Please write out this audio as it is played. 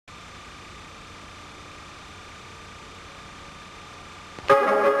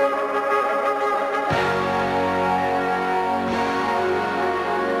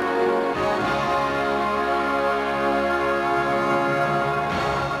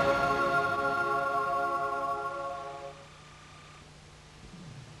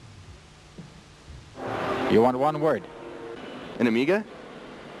You want one word? An Amiga?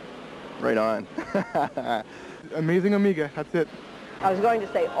 Right on. Amazing Amiga, that's it. I was going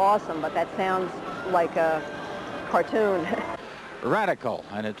to say awesome, but that sounds like a cartoon. Radical,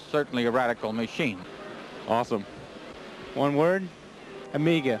 and it's certainly a radical machine. Awesome. One word?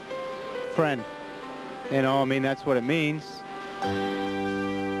 Amiga. Friend. You know, I mean, that's what it means.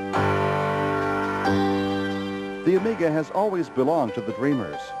 The Amiga has always belonged to the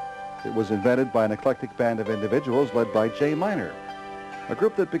dreamers. It was invented by an eclectic band of individuals led by Jay Miner, a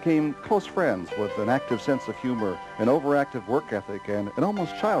group that became close friends with an active sense of humor, an overactive work ethic, and an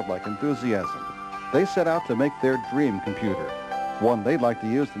almost childlike enthusiasm. They set out to make their dream computer, one they'd like to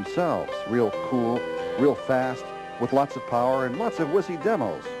use themselves, real cool, real fast, with lots of power and lots of whizzy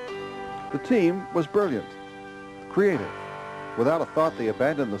demos. The team was brilliant, creative. Without a thought, they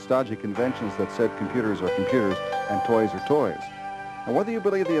abandoned the stodgy conventions that said computers are computers and toys are toys. And whether you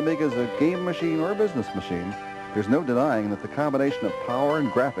believe the Amiga is a game machine or a business machine, there's no denying that the combination of power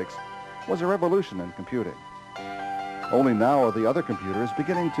and graphics was a revolution in computing. Only now are the other computers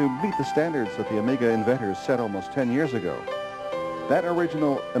beginning to meet the standards that the Amiga inventors set almost 10 years ago. That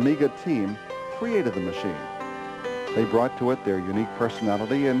original Amiga team created the machine. They brought to it their unique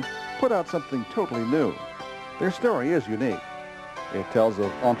personality and put out something totally new. Their story is unique. It tells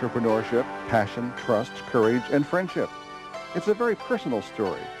of entrepreneurship, passion, trust, courage, and friendship. It's a very personal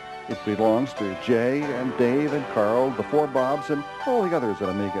story. It belongs to Jay and Dave and Carl, the four Bobs, and all the others at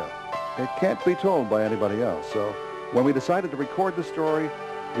Amiga. It can't be told by anybody else, so when we decided to record the story,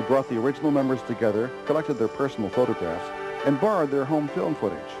 we brought the original members together, collected their personal photographs, and borrowed their home film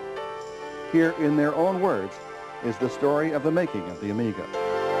footage. Here, in their own words, is the story of the making of the Amiga.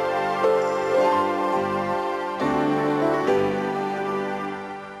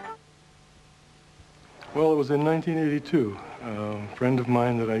 Well, it was in 1982. A friend of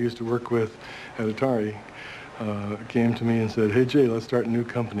mine that I used to work with at Atari came to me and said, "Hey Jay, let's start a new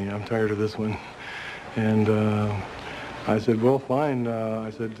company. I'm tired of this one." And I said, "Well, fine."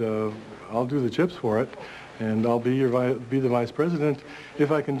 I said, "I'll do the chips for it, and I'll be the vice president if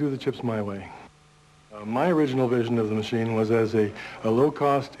I can do the chips my way." My original vision of the machine was as a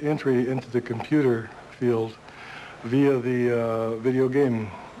low-cost entry into the computer field via the video game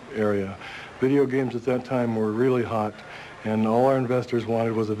area. Video games at that time were really hot, and all our investors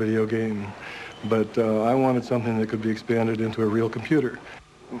wanted was a video game. But I wanted something that could be expanded into a real computer.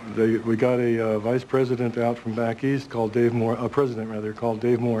 We got a vice president out from back east called Dave Morse, a president rather, called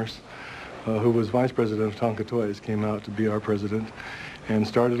Dave Morse, who was vice president of Tonka Toys, came out to be our president, and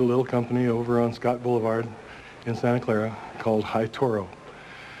started a little company over on Scott Boulevard in Santa Clara called High Toro.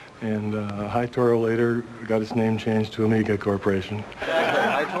 And High Toro later got its name changed to Amiga Corporation.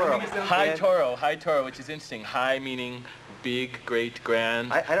 High Toro, which is interesting. High meaning big, great,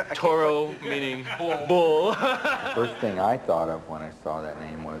 grand. Toro meaning bull. First thing I thought of when I saw that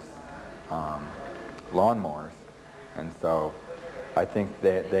name was lawnmowers. And so I think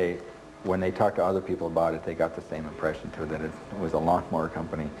that when they talked to other people about it, they got the same impression too, that it was a lawnmower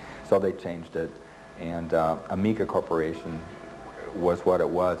company. So they changed it. And Amiga Corporation was what it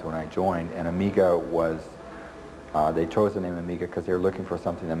was when I joined. And Amiga was, they chose the name Amiga because they were looking for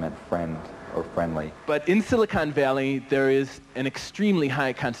something that meant friend or friendly. But in Silicon Valley, there is an extremely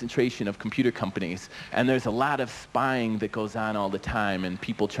high concentration of computer companies, and there's a lot of spying that goes on all the time, and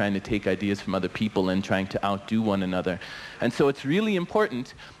people trying to take ideas from other people and trying to outdo one another. And so it's really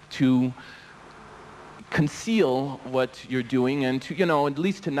important to conceal what you're doing and to, at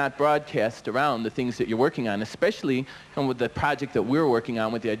least to not broadcast around the things that you're working on, especially with the project that we're working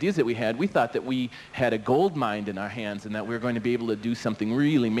on, with the ideas that we had. We thought that we had a gold mine in our hands and that we were going to be able to do something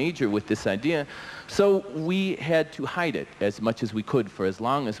really major with this idea. So we had to hide it as much as we could for as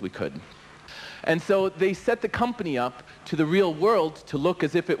long as we could. And so they set the company up to the real world to look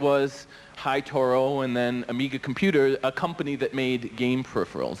as if it was High Toro and then Amiga Computer, a company that made game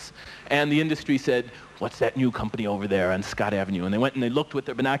peripherals. And the industry said, "What's that new company over there on Scott Avenue?" And they went and they looked with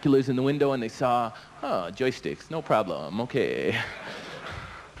their binoculars in the window and they saw, "Oh, joysticks, no problem, okay."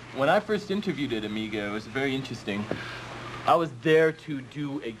 When I first interviewed at Amiga, it was very interesting. I was there to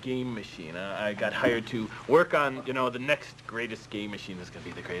do a game machine. I got hired to work on, the next greatest game machine is going to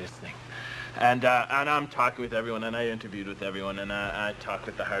be the greatest thing. And I'm talking with everyone, and I interviewed with everyone, and I talked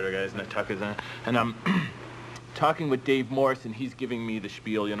with the hardware guys, and I talked with them, and talking with Dave Morse, and he's giving me the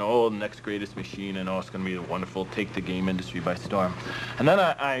spiel, you know, oh, the next greatest machine, and oh, it's going to be wonderful, take the game industry by storm. And then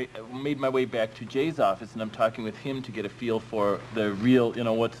I made my way back to Jay's office, and I'm talking with him to get a feel for the real, you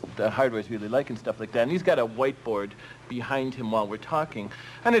know, what the hardware's really like and stuff like that. And he's got a whiteboard behind him while we're talking.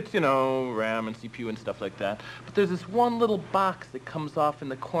 And it's, you know, RAM and CPU and stuff like that. But there's this one little box that comes off in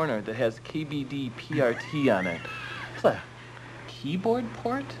the corner that has KBD PRT on it. It's a keyboard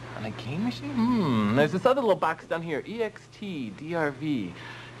port on a game machine? There's this other little box down here, EXT, DRV,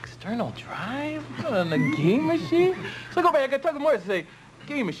 external drive on a game machine? So I go back, I talk to Morris and say,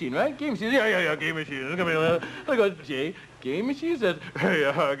 game machine, right? Game machine, yeah, game machine. It's gonna be, I go, Jay, game machine? He says,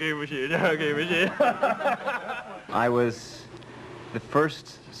 yeah, game machine, yeah, game machine. I was the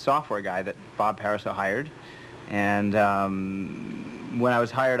first software guy that Bob Pariseau hired, and when I was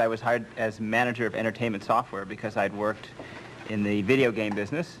hired as manager of entertainment software because I'd worked in the video game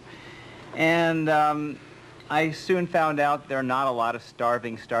business. And I soon found out there are not a lot of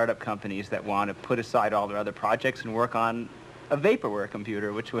starving startup companies that want to put aside all their other projects and work on a vaporware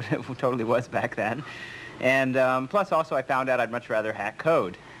computer, which it totally was back then. And plus also I found out I'd much rather hack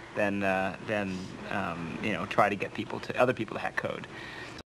code than you know, try to get other people to hack code.